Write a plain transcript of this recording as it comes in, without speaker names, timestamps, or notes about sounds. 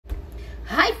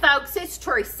Hi folks, it's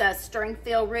Teresa,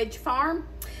 Stringfield Ridge Farm.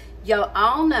 You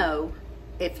all know,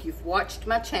 if you've watched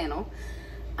my channel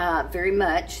very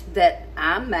much, that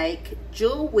I make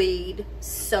Jewelweed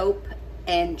Soap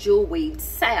and Jewelweed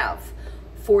Salve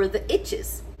for the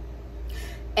itches.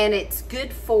 And it's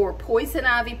good for poison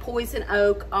ivy, poison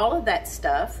oak, all of that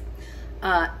stuff.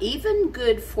 Even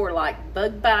good for like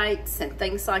bug bites and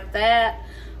things like that.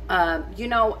 You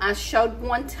know, I showed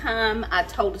one time, I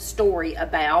told a story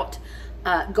about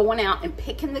going out and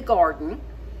picking the garden,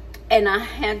 and I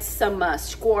had some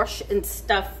squash and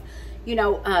stuff, you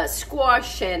know,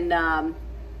 squash and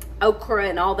okra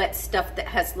and all that stuff that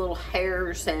has little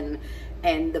hairs, and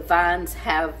the vines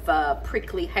have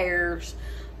prickly hairs.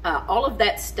 All of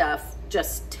that stuff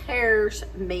just tears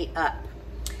me up.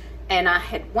 And I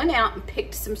had went out and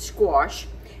picked some squash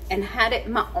and had it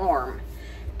in my arm,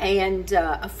 and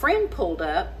a friend pulled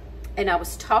up, and I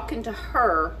was talking to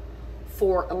her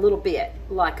for a little bit,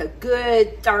 like a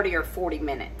good 30 or 40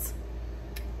 minutes.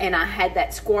 And I had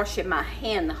that squash in my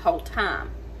hand the whole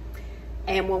time.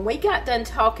 And when we got done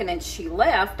talking and she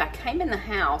left, I came in the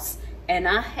house and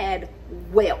I had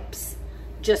whelps,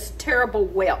 just terrible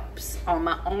whelps on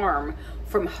my arm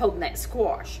from holding that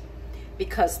squash,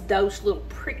 because those little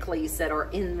pricklies that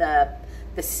are in the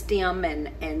stem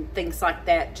and things like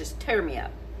that just tear me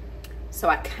up. So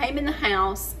I came in the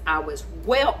house, I was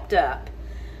whelped up.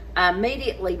 I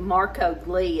immediately Marco'd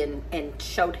Lee and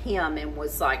showed him and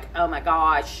was like, oh my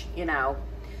gosh, you know,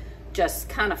 just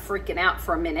kind of freaking out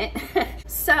for a minute.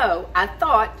 So I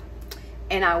thought,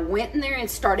 and I went in there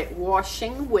and started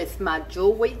washing with my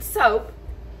Jewelweed soap,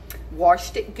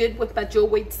 washed it good with my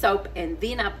Jewelweed soap, and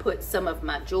then I put some of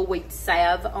my Jewelweed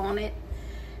salve on it,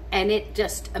 and it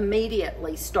just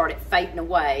immediately started fading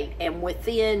away, and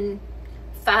within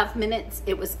 5 minutes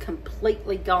it was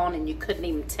completely gone and you couldn't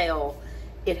even tell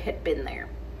it had been there.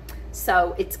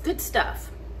 So it's good stuff.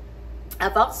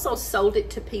 I've also sold it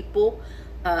to people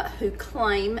who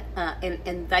claim,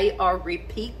 and they are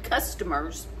repeat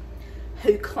customers,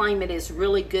 who claim it is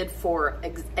really good for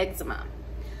eczema,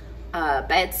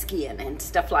 bad skin and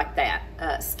stuff like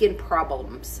that, skin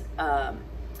problems,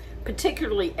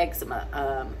 particularly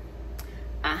eczema.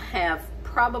 I have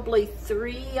probably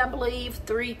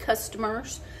three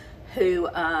customers who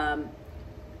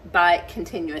buy it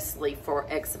continuously for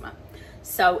eczema.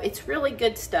 So it's really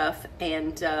good stuff,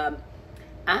 and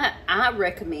I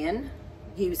recommend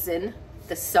using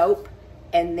the soap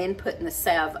and then putting the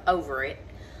salve over it,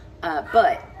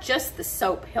 but just the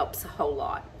soap helps a whole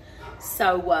lot.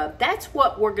 So that's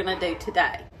what we're gonna do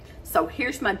today. So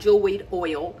here's my Jewelweed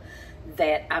oil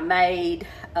that I made.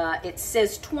 It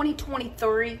says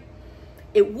 2023.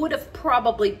 It would have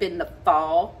probably been the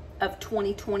fall of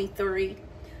 2023.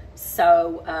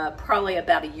 So probably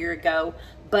about a year ago,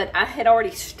 but I had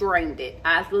already strained it.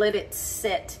 I let it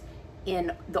sit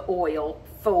in the oil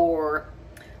for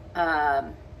a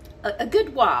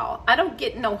good while. I don't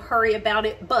get no hurry about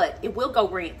it, but it will go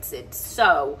rancid,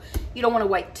 so you don't want to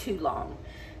wait too long.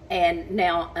 And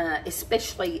now,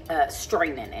 especially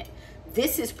straining it.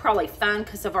 This is probably fine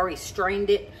because I've already strained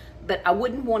it, but I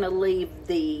wouldn't want to leave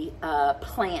the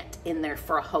plant in there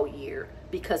for a whole year,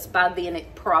 because by then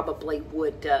it probably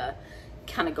would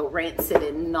kind of go rancid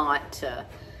and not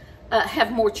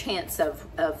have more chance of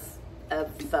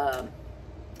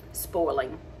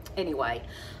spoiling. Anyway,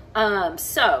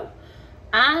 so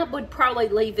I would probably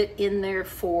leave it in there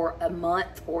for a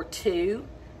month or two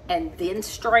and then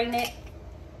strain it,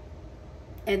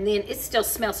 and then it still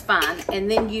smells fine,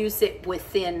 and then use it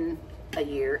within a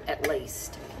year at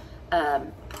least.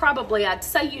 Probably I'd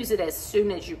say use it as soon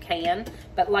as you can,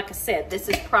 but like I said, this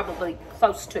is probably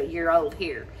close to a year old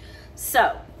here.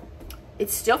 So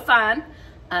it's still fine,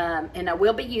 and I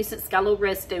will be using it. It's got a little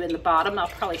residue in the bottom. I'll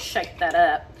probably shake that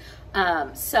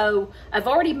up. So I've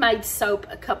already made soap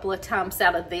a couple of times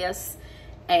out of this,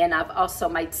 and I've also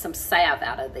made some salve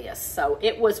out of this. So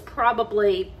it was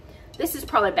probably, this is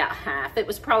probably about half. It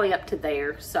was probably up to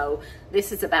there. So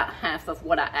this is about half of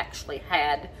what I actually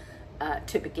had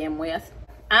to begin with.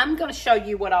 I'm going to show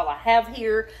you what all I have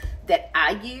here that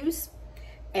I use.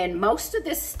 And most of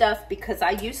this stuff, because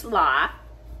I use lye,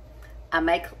 I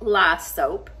make lye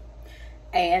soap.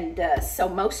 And so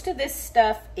most of this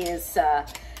stuff is,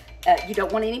 you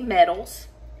don't want any metals.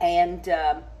 And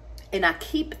I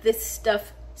keep this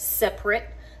stuff separate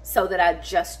so that I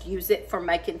just use it for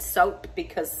making soap,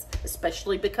 because,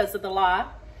 especially because of the lye.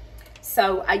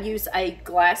 So I use a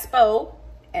glass bowl,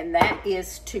 and that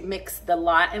is to mix the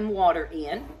lye and water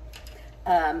in.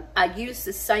 I use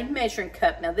the same measuring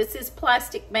cup. Now this is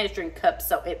plastic measuring cup,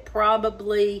 so it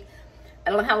probably, I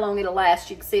don't know how long it'll last.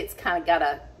 You can see it's kind of got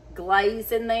a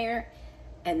glaze in there.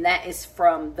 And that is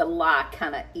from the lye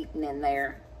kind of eaten in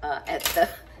there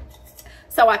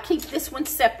so I keep this one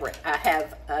separate. I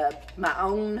have my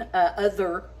own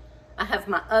I have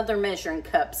my other measuring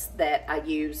cups that I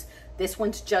use. This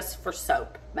one's just for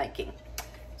soap making.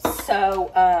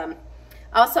 So I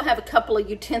also have a couple of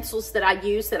utensils that I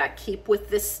use that I keep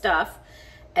with this stuff.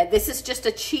 And this is just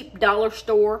a cheap dollar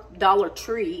store, Dollar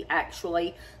Tree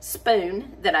actually,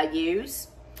 spoon that I use.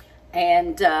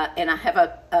 And I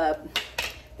have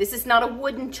this is not a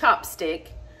wooden chopstick,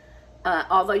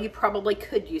 although you probably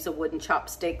could use a wooden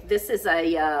chopstick. This is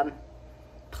a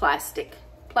plastic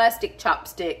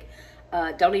chopstick.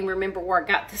 Don't even remember where I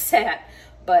got this at,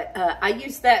 but I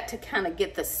use that to kind of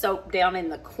get the soap down in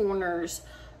the corners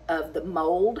of the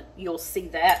mold. You'll see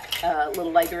that a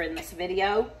little later in this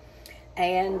video.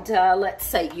 And let's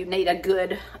say you need a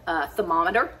good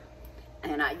thermometer,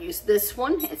 and I use this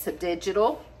one. It's a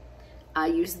digital. I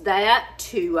use that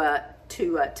to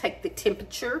take the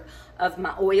temperature of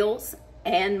my oils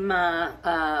and my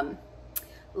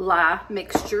lye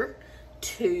mixture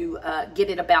to get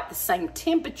it about the same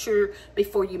temperature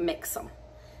before you mix them.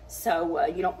 So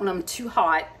you don't want them too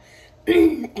hot.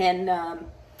 And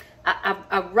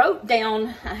I wrote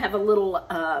down, I have a little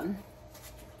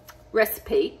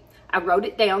recipe. I wrote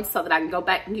it down so that I can go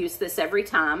back and use this every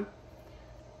time.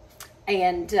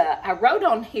 And I wrote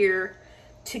on here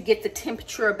to get the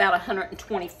temperature about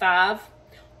 125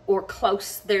 or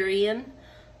close therein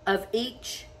of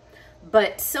each.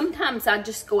 But sometimes I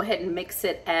just go ahead and mix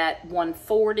it at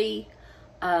 140.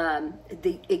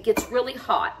 It gets really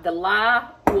hot. The lye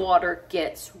water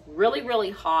gets really,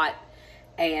 really hot.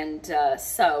 And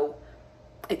so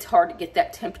it's hard to get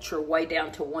that temperature way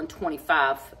down to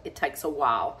 125. It takes a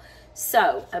while.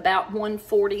 So about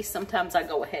 140, sometimes I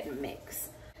go ahead and mix.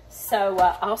 So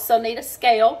I also need a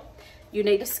scale. You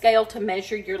need a scale to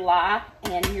measure your lye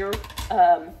and your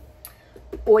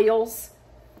oils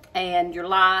and your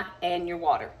lye and your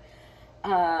water.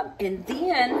 And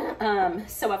then,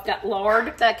 so I've got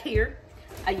lard back here.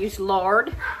 I use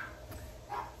lard.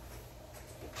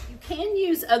 You can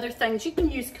use other things. You can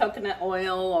use coconut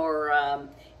oil or,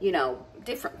 you know,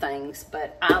 different things.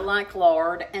 But I like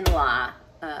lard and lye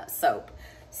soap.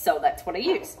 So that's what I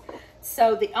use.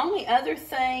 So the only other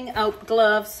thing, oh,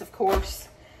 gloves, of course.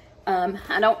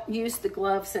 I don't use the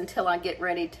gloves until I get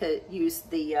ready to use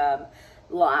the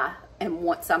lye. And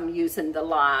once I'm using the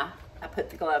lye, I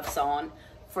put the gloves on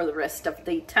for the rest of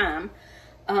the time,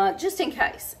 just in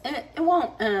case. And it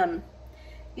won't,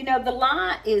 you know, the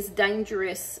lye is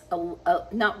dangerous,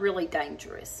 not really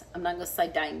dangerous. I'm not going to say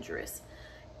dangerous.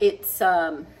 It's,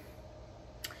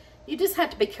 you just have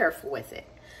to be careful with it.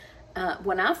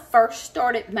 When I first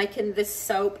started making this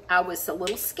soap, I was a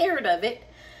little scared of it.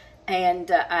 And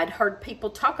I'd heard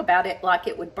people talk about it like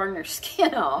it would burn your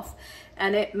skin off.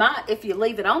 And it might if you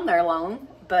leave it on there long.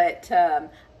 But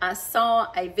I saw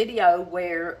a video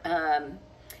where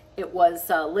it was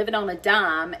Living on a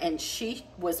Dime. And she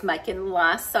was making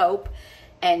lye soap.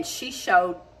 And she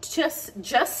showed,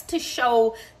 just to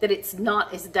show that it's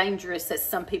not as dangerous as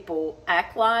some people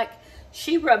act like,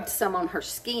 she rubbed some on her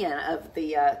skin of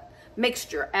the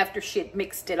mixture after she had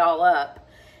mixed it all up.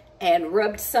 And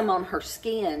rubbed some on her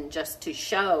skin just to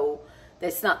show that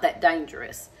it's not that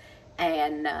dangerous.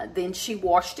 And then she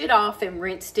washed it off and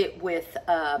rinsed it with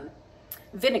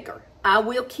vinegar. I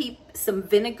will keep some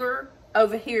vinegar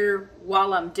over here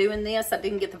while I'm doing this. I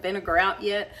didn't get the vinegar out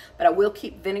yet, but I will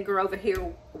keep vinegar over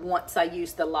here once I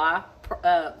use the lye,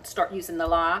 start using the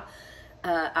lye.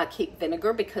 I keep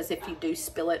vinegar because if you do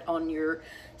spill it on your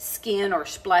skin or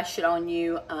splash it on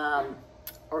you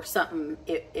or something,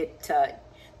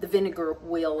 the vinegar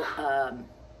will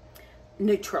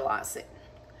neutralize it.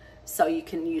 So you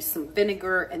can use some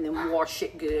vinegar and then wash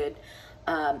it good.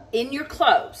 In your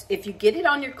clothes, if you get it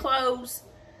on your clothes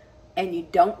and you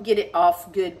don't get it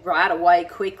off good right away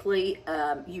quickly,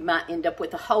 you might end up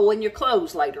with a hole in your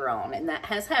clothes later on, and that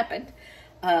has happened.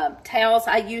 Towels,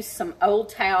 I use some old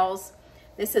towels.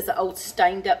 This is an old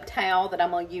stained up towel that I'm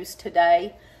going to use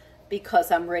today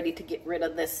because I'm ready to get rid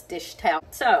of this dish towel.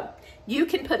 So you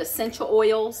can put essential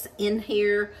oils in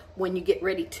here when you get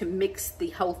ready to mix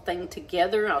the whole thing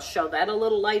together. I'll show that a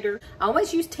little later. I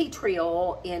always use tea tree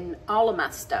oil in all of my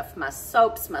stuff. My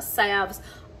soaps, my salves,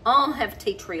 all have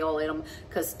tea tree oil in them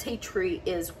because tea tree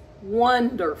is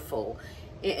wonderful.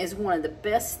 It is one of the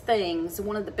best things,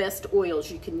 one of the best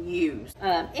oils you can use.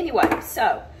 Anyway,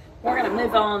 so we're going to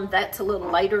move on. That's a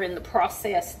little later in the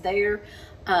process there.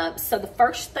 So the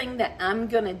first thing that I'm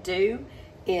going to do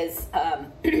is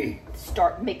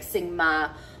start mixing my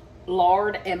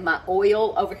lard and my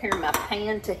oil over here in my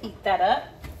pan to heat that up.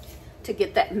 to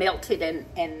get that melted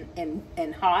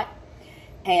and hot,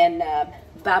 and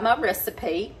by my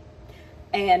recipe.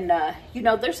 And you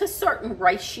know, there's a certain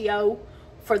ratio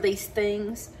for these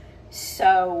things,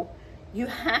 so you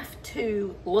have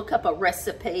to look up a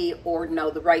recipe or know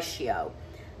the ratio.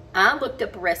 I looked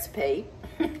up a recipe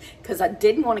because I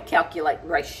didn't want to calculate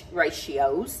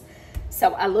ratios,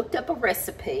 so I looked up a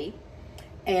recipe,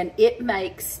 and it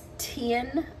makes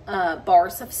 10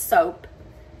 bars of soap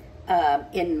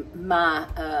in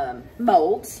my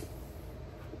molds.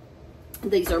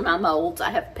 These are my molds.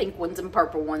 I have pink ones and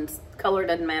purple ones. Color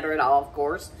doesn't matter at all, of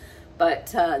course. But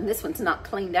this one's not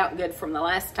cleaned out good from the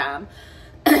last time.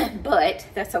 But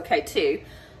that's okay too.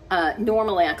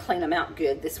 Normally I clean them out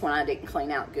good. This one I didn't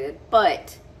clean out good.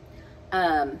 But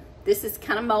this is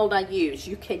kind of mold I use.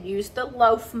 You can use the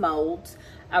loaf molds.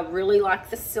 I really like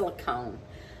the silicone.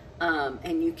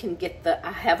 And you can get the,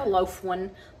 I have a loaf one,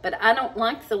 but I don't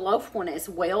like the loaf one as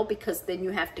well because then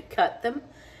you have to cut them.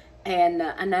 And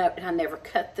I never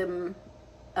cut them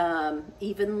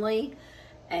evenly.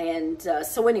 And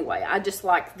so anyway, I just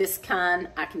like this kind.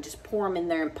 I can just pour them in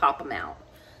there and pop them out.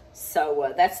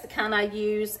 So that's the kind I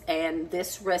use, and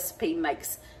this recipe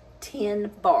makes 10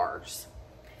 bars.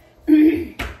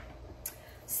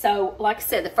 So like I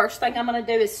said, the first thing I'm going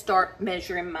to do is start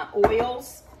measuring my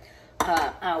oils.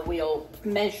 I will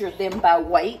measure them by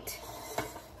weight.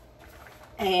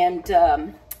 And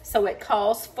so it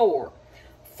calls for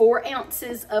 4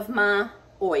 ounces of my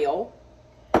oil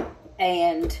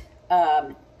and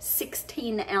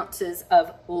 16 ounces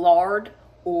of lard,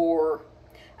 or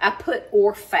I put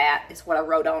or fat is what I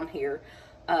wrote on here,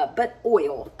 but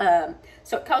oil.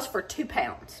 So it calls for 2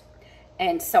 pounds.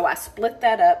 And so I split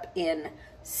that up in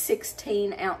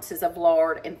 16 ounces of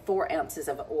lard and 4 ounces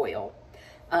of oil.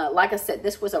 Like I said,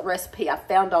 this was a recipe I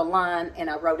found online, and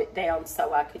I wrote it down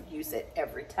so I could use it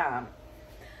every time.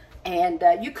 And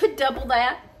you could double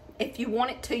that. If you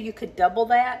wanted to, you could double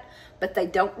that, but they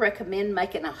don't recommend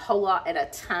making a whole lot at a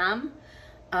time.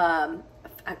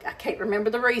 I can't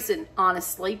remember the reason,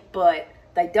 honestly, but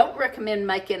they don't recommend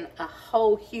making a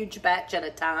whole huge batch at a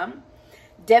time.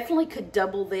 Definitely could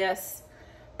double this,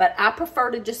 but I prefer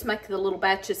to just make the little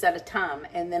batches at a time,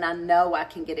 and then I know I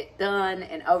can get it done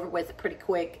and over with pretty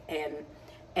quick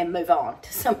and move on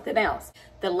to something else.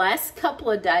 The last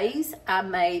couple of days, I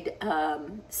made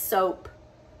soap.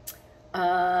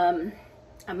 I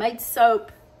made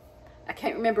soap, I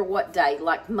can't remember what day,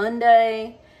 like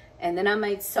Monday, and then I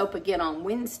made soap again on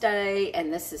Wednesday,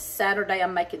 and this is Saturday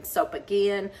I'm making soap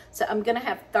again. So I'm going to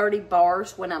have 30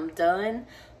 bars when I'm done,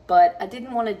 but I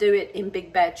didn't want to do it in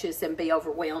big batches and be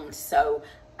overwhelmed, so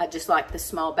I just like the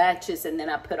small batches, and then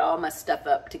I put all my stuff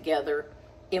up together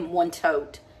in one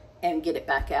tote and get it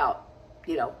back out,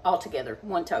 you know, all together,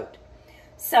 one tote.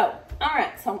 So, all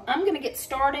right, so I'm going to get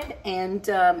started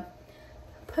and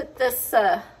put this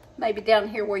maybe down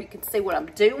here where you can see what I'm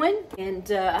doing. And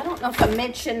I don't know if I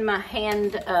mentioned my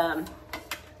hand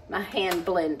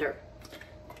blender.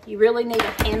 You really need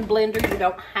a hand blender. You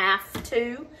don't have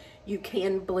to. You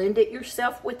can blend it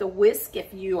yourself with a whisk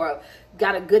if you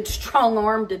got a good strong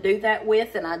arm to do that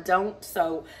with, and I don't,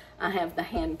 so I have the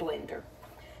hand blender.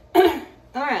 All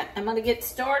right, I'm going to get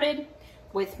started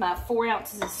with my 4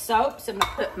 ounces of soap. So I'm going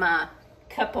to put my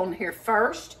cup on here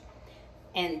first,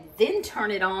 and then turn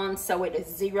it on so it is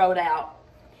zeroed out.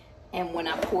 And when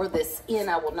I pour this in,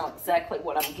 I will know exactly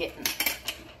what I'm getting.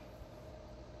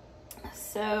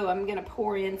 So I'm going to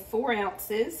pour in 4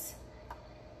 ounces.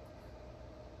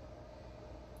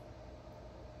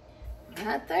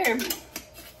 Right there.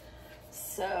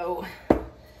 So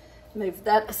move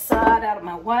that aside out of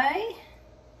my way.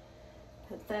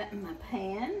 Put that in my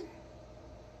pan.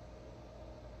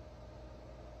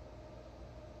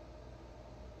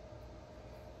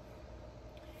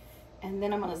 And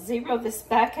then I'm going to zero this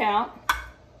back out.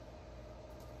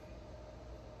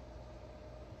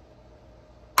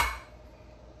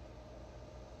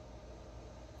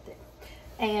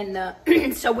 And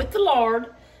so with the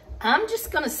lard, I'm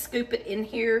just going to scoop it in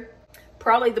here.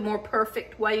 Probably the more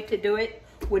perfect way to do it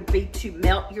would be to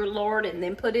melt your lard and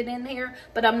then put it in here,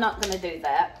 but I'm not going to do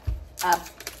that.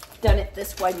 I've done it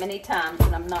this way many times,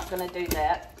 and I'm not going to do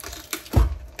that.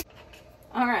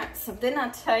 All right, so then I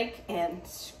take and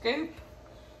scoop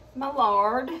my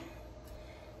lard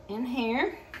in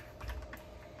here.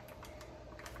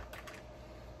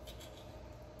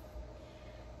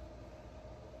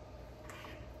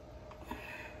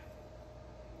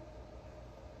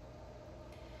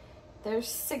 There's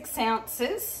 6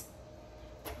 ounces,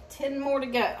 10 more to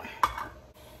go.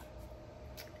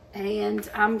 And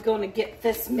I'm going to get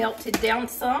this melted down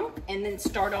some and then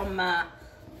start on my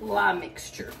lye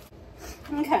mixture.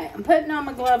 Okay, I'm putting on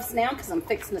my gloves now because I'm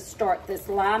fixing to start this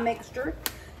lye mixture.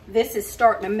 This is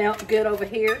starting to melt good over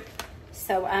here.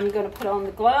 So I'm going to put on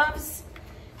the gloves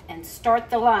and start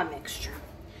the lye mixture.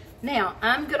 Now,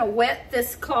 I'm going to wet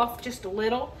this cloth just a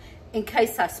little in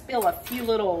case I spill a few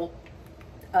little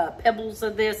pebbles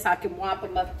of this. I can wipe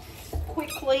them up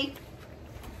quickly.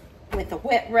 With a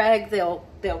wet rag, they'll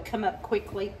come up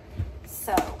quickly.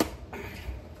 So,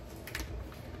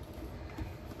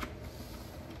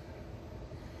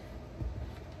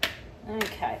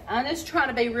 okay, I'm just trying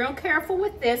to be real careful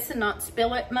with this and not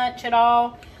spill it much at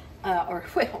all. Or,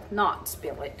 well, not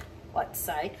spill it, let's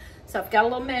say. So I've got a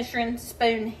little measuring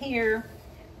spoon here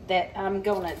that I'm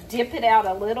gonna dip it out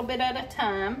a little bit at a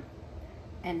time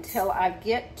until I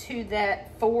get to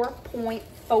that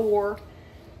 4.4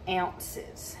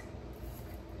 ounces.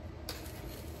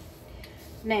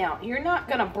 Now, you're not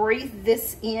gonna breathe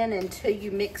this in until you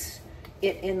mix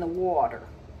it in the water.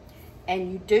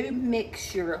 And you do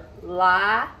mix your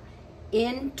lye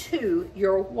into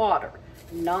your water,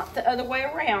 not the other way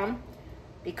around,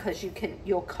 because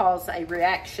you'll cause a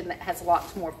reaction that has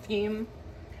lots more fume.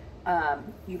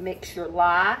 You mix your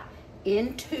lye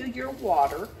into your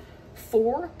water,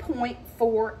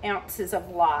 4.4 ounces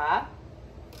of lye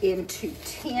into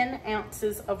 10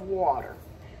 ounces of water.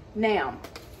 Now,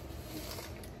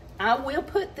 I will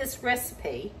put this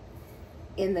recipe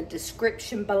in the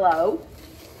description below.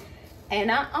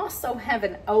 And I also have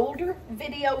an older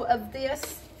video of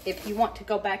this. If you want to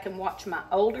go back and watch my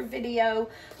older video,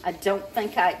 I don't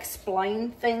think I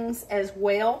explained things as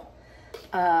well.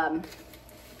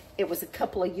 It was a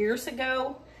couple of years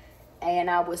ago, and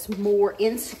I was more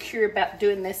insecure about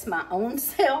doing this my own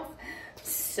self.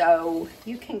 So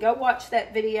you can go watch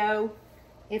that video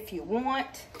if you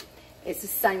want. It's the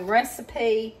same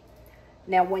recipe.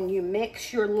 Now, when you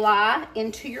mix your lye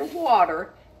into your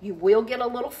water, you will get a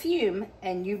little fume,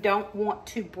 and you don't want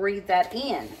to breathe that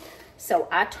in. So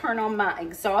I turn on my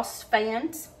exhaust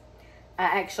fans. I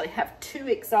actually have 2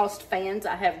 exhaust fans.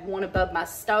 I have one above my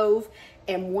stove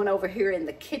and one over here in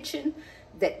the kitchen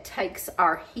that takes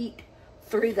our heat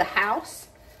through the house.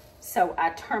 So I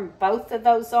turn both of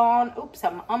those on. Oops,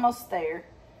 I'm almost there.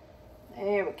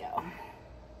 There we go.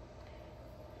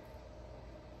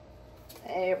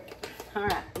 There we go. All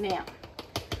right, now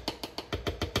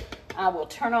I will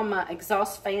turn on my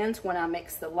exhaust fans when I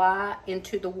mix the lye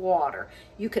into the water.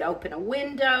 You could open a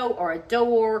window or a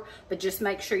door, but just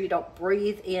make sure you don't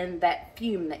breathe in that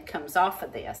fume that comes off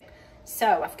of this.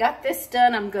 So I've got this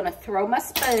done. I'm going to throw my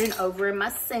spoon over in my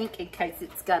sink in case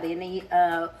it's got any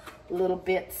little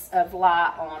bits of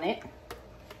lye on it.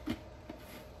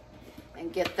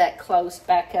 And get that closed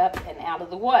back up and out of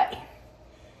the way.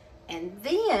 And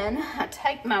then I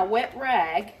take my wet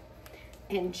rag,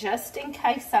 and just in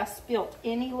case I spilt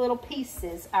any little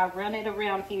pieces, I run it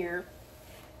around here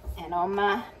and on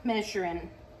my measuring,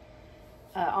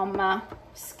 on my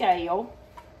scale,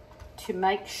 to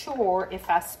make sure if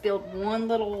I spilled one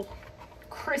little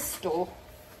crystal,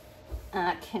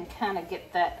 I can kind of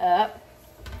get that up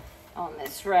on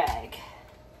this rag.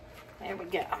 There we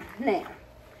go. Now,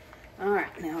 all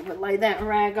right, now we'll lay that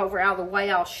rag over out of the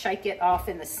way. I'll shake it off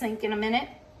in the sink in a minute.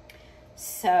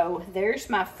 So there's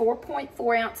my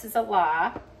 4.4 ounces of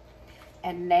lye.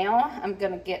 And now I'm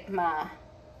going to get my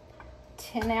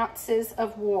 10 ounces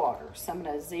of water. So I'm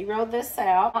going to zero this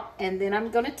out. And then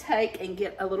I'm going to take and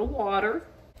get a little water.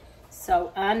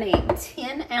 So I need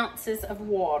 10 ounces of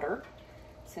water.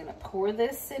 So I'm going to pour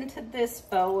this into this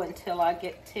bowl until I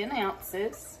get 10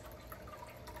 ounces.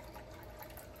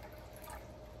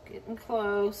 Getting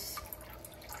close.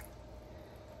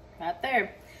 Right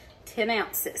there. 10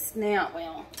 ounces. Now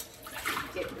we'll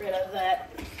get rid of that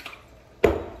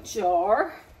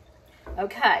jar.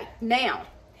 Okay, now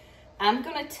I'm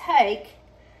going to take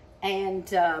and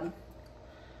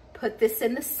put this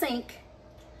in the sink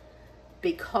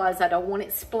because I don't want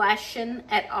it splashing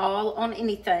at all on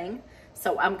anything.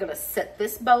 So I'm going to set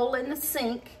this bowl in the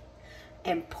sink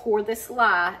and pour this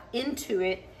lye into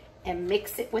it and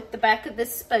mix it with the back of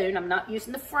this spoon. I'm not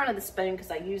using the front of the spoon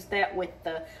because I used that with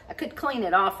the, I could clean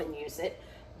it off and use it,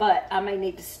 but I may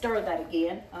need to stir that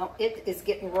again. Oh, it is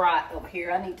getting right over here.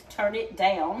 I need to turn it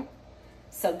down.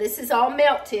 So this is all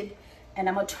melted, and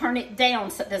I'm gonna turn it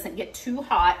down so it doesn't get too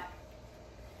hot.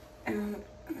 And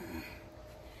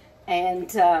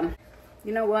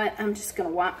you know what? I'm just gonna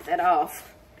wipe that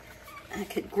off. I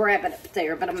could grab it up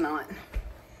there, but I'm not.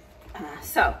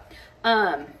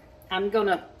 I'm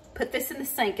gonna put this in the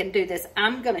sink and do this.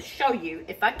 I'm going to show you,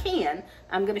 if I can,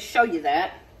 I'm going to show you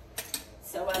that.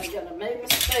 So I'm going to move my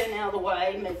spoon out of the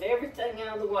way, move everything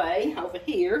out of the way over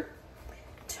here.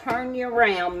 Turn you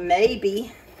around,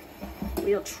 maybe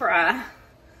we'll try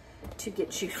to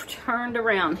get you turned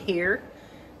around here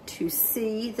to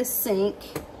see the sink.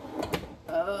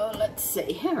 Oh, let's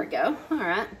see. Here we go. All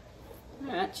right,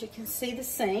 you can see the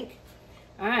sink.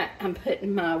 All right, I'm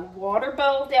putting my water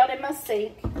bowl down in my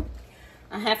sink.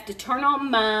 I have to turn on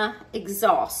my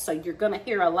exhaust, so you're gonna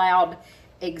hear a loud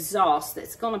exhaust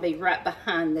that's gonna be right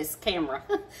behind this camera.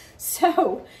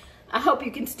 So I hope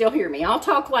you can still hear me. I'll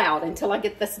talk loud until I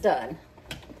get this done.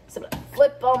 So I'm gonna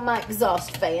flip on my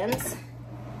exhaust fans.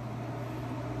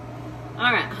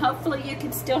 All right, hopefully you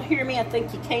can still hear me. I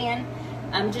think you can.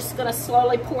 I'm just gonna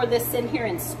slowly pour this in here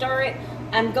and stir it.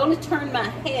 I'm gonna turn my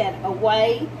head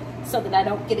away so that I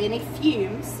don't get any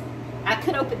fumes. I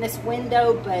could open this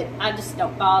window, but I just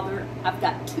don't bother. I've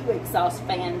got 2 exhaust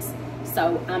fans,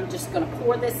 so I'm just gonna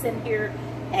pour this in here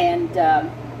and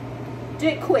do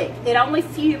it quick. It only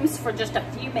fumes for just a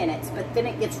few minutes, but then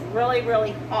it gets really,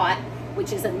 really hot,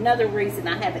 which is another reason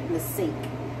I have it in the sink.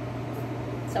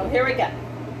 So here we go.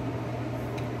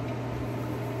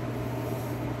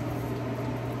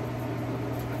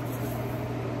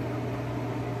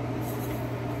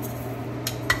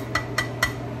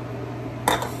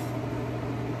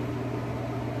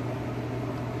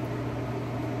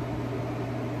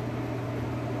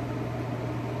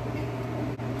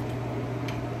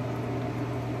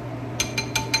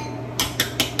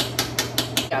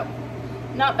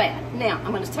 Not bad. Now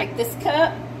I'm going to take this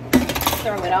cup,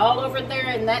 throw it all over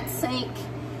there in that sink,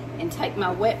 and take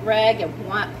my wet rag and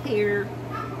wipe here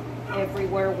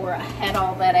everywhere where I had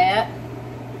all that at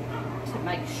to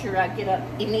make sure I get up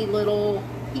any little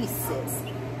pieces.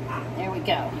 There we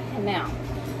go. And now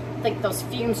I think those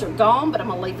fumes are gone, but I'm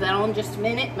going to leave that on just a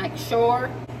minute, make sure.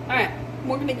 All right,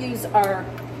 we're going to use our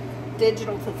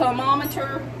digital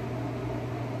thermometer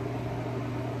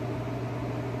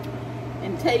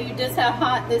and tell you just how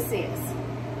hot this is.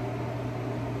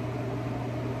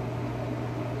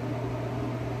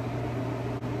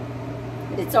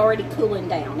 But it's already cooling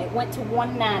down. It went to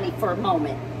 190 for a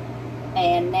moment,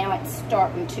 and now it's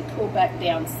starting to cool back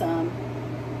down some.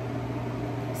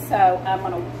 So I'm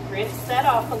going to rinse that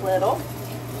off a little.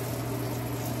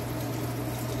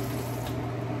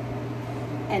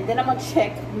 And then I'm going to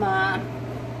check my,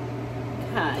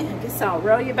 okay, I guess I'll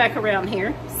roll you back around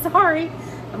here. Sorry.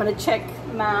 I'm going to check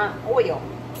my oil.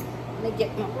 Let me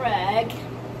get my rag,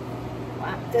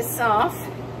 wipe this off,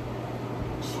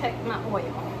 check my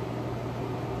oil.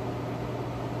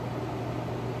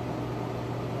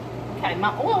 Okay,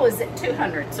 my oil is at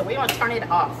 200, so we want to turn it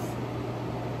off.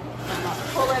 I'm going to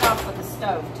pull it off of the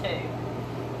stove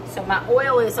too. So my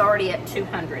oil is already at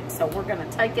 200, so we're going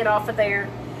to take it off of there,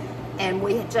 and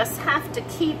we just have to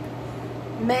keep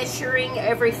measuring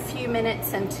every few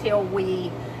minutes until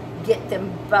we get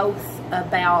them both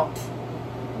about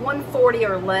 140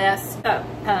 or less.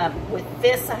 With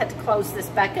this, I had to close this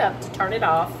back up to turn it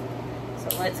off.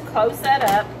 So let's close that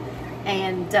up.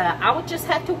 And I would just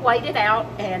have to wait it out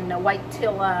and wait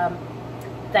till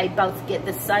they both get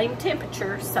the same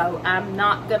temperature. So I'm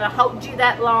not gonna hold you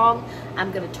that long.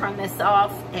 I'm gonna turn this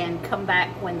off and come back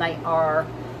when they are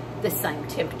the same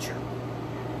temperature.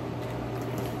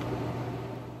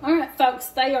 All right, folks,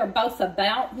 they are both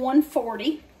about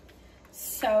 140.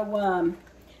 So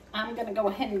I'm going to go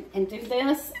ahead and do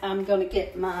this. I'm going to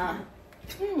get my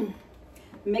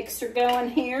mixer going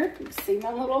here. You see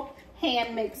my little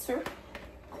hand mixer.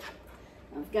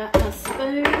 I've got my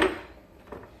spoon.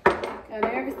 Got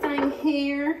everything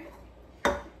here.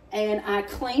 And I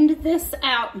cleaned this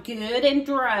out good and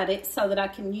dried it so that I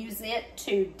can use it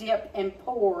to dip and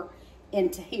pour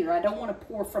into here. I don't want to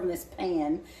pour from this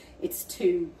pan. It's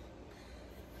too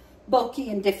bulky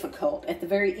and difficult. At the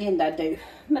very end I do,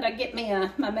 but I get me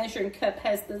my measuring cup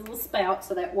has the little spout,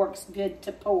 so that works good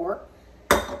to pour.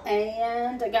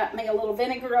 And I got me a little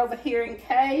vinegar over here in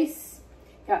case.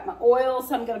 Got my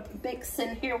oils I'm going to mix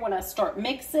in here when I start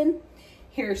mixing.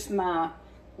 Here's my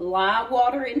lye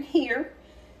water in here,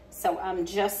 so I'm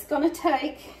just going to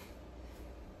take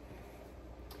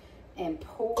and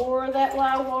pour that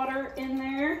lye water in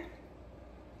there.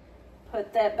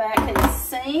 Put that back in the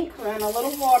sink, run a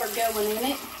little water going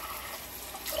in it.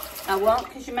 I won't,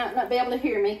 because you might not be able to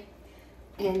hear me.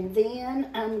 And then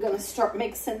I'm going to start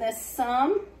mixing this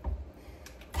some.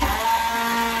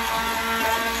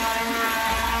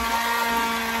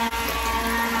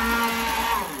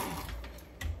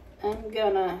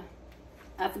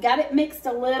 I've got it mixed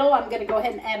a little. I'm going to go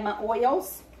ahead and add my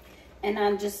oils. And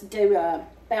I just do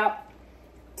about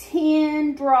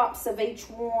 10 drops of each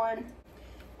one.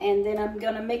 And then I'm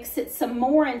going to mix it some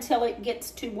more until it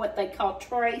gets to what they call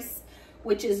trace,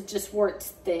 which is just where it's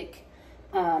thick.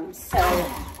 So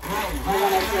I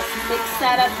want to just mix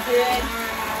that up good.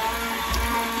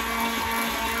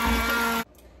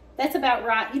 That's about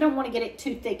right. You don't want to get it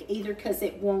too thick either because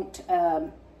it won't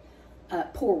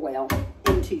pour well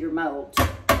into your mold. So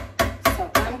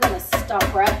I'm going to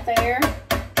stop right there.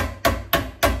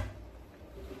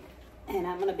 And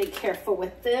I'm going to be careful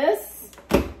with this.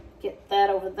 Get that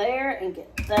over there and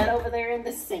get that over there in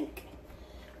the sink.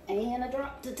 And I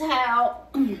dropped a towel.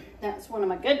 That's one of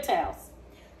my good towels.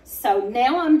 So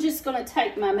now I'm just going to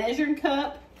take my measuring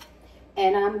cup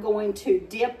and I'm going to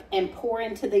dip and pour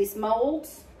into these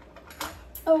molds.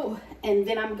 Oh, and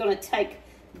then I'm going to take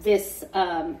this,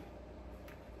 it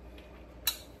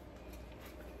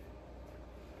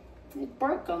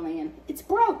broke on the end. It's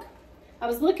broke. I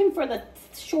was looking for the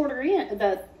shorter end,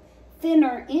 the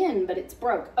thinner end, but it's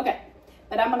broke. Okay,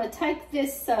 but I'm going to take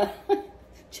this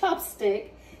chopstick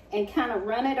and kind of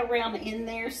run it around in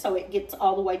there so it gets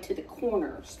all the way to the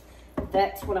corners.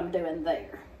 That's what I'm doing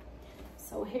there.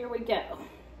 So here we go.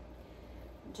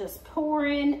 Just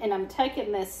pouring, and I'm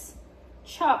taking this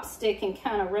chopstick and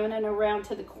kind of running around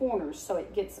to the corners so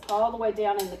it gets all the way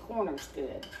down in the corners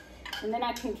good. And then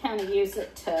I can kind of use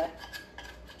it to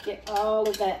get all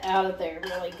of that out of there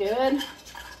really good.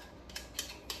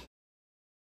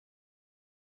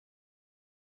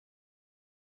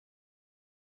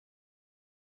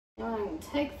 Now I'm going to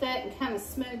take that and kind of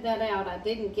smooth that out. I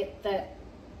didn't get that,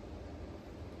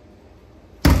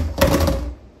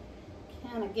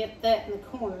 kind of get that in the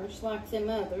corners like them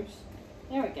others.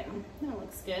 There we go. That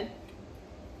looks good.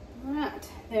 All right,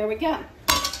 there we go.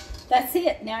 That's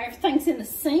it. Now everything's in the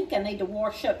sink. I need to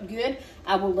wash up good.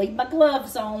 I will leave my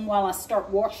gloves on while I start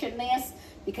washing this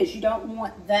because you don't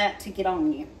want that to get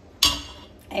on you.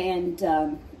 And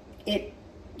it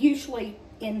usually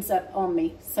ends up on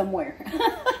me somewhere.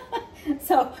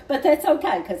 So, but that's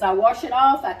okay because I wash it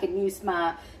off. I can use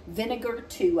my vinegar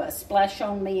to splash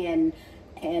on me and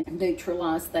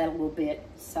neutralize that a little bit.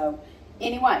 So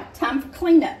anyway, time for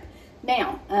cleanup.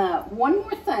 Now, one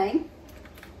more thing.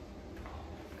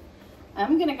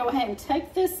 I'm going to go ahead and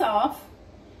take this off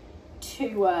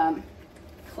to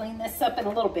clean this up in a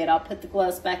little bit. I'll put the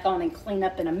gloves back on and clean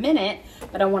up in a minute,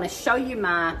 but I want to show you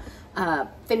my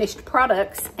finished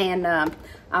products, and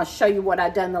I'll show you what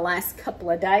I've done the last couple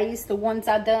of days, the ones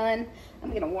I've done. I'm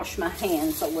going to wash my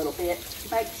hands a little bit,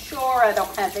 make sure I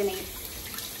don't have any.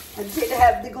 I did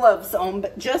have the gloves on,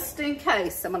 but just in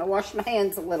case, I'm going to wash my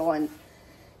hands a little and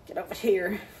get over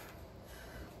here.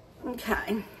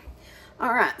 Okay.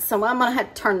 All right, so I'm going to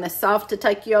have to turn this off to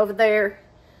take you over there,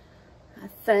 I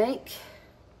think.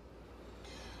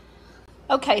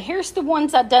 Okay, here's the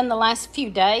ones I've done the last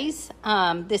few days.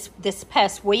 This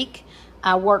past week,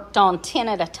 I worked on 10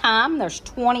 at a time. There's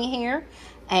 20 here.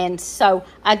 And so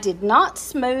I did not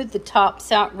smooth the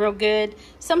tops out real good.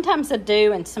 Sometimes I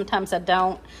do and sometimes I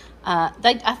don't.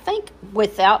 I think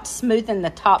without smoothing the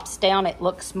tops down, it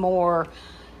looks more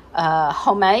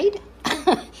homemade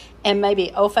and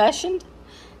maybe old-fashioned.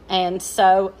 And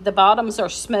so the bottoms are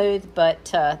smooth, but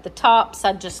the tops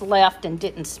I just left and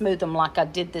didn't smooth them like I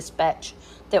did this batch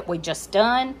that we just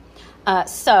done.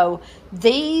 So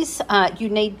these, you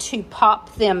need to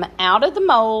pop them out of the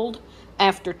mold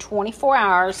after 24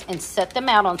 hours and set them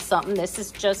out on something. This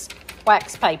is just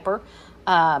wax paper.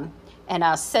 And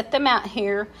I'll set them out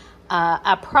here.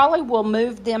 I probably will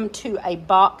move them to a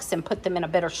box and put them in a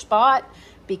better spot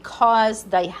because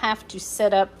they have to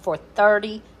set up for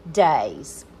 30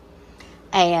 days.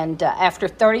 And after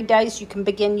 30 days, you can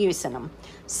begin using them.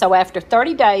 So after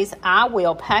 30 days, I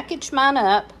will package mine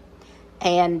up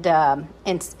and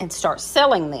start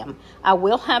selling them. I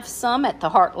will have some at the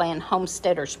Heartland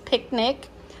Homesteaders Picnic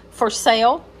for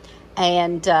sale.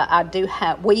 And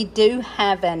we do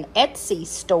have an Etsy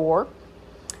store.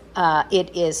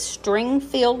 It is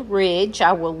Stringfield Ridge.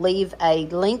 I will leave a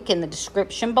link in the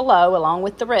description below along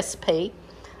with the recipe.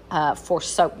 For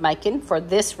soap making for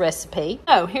this recipe.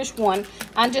 Oh, here's one.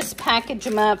 I just package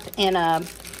them up in a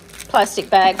plastic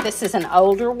bag. This is an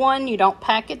older one. You don't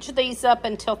package these up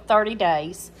until 30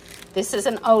 days. This is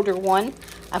an older one.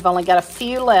 I've only got a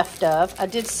few left of. I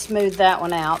did smooth that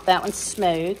one out. That one's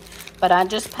smooth. But I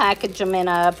just package them in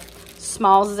a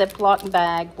small Ziploc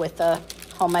bag with a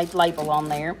homemade label on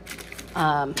there.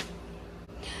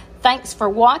 Thanks for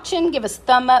watching. Give us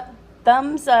a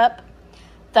thumbs up.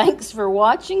 Thanks for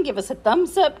watching. Give us a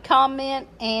thumbs up, comment,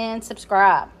 and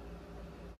subscribe.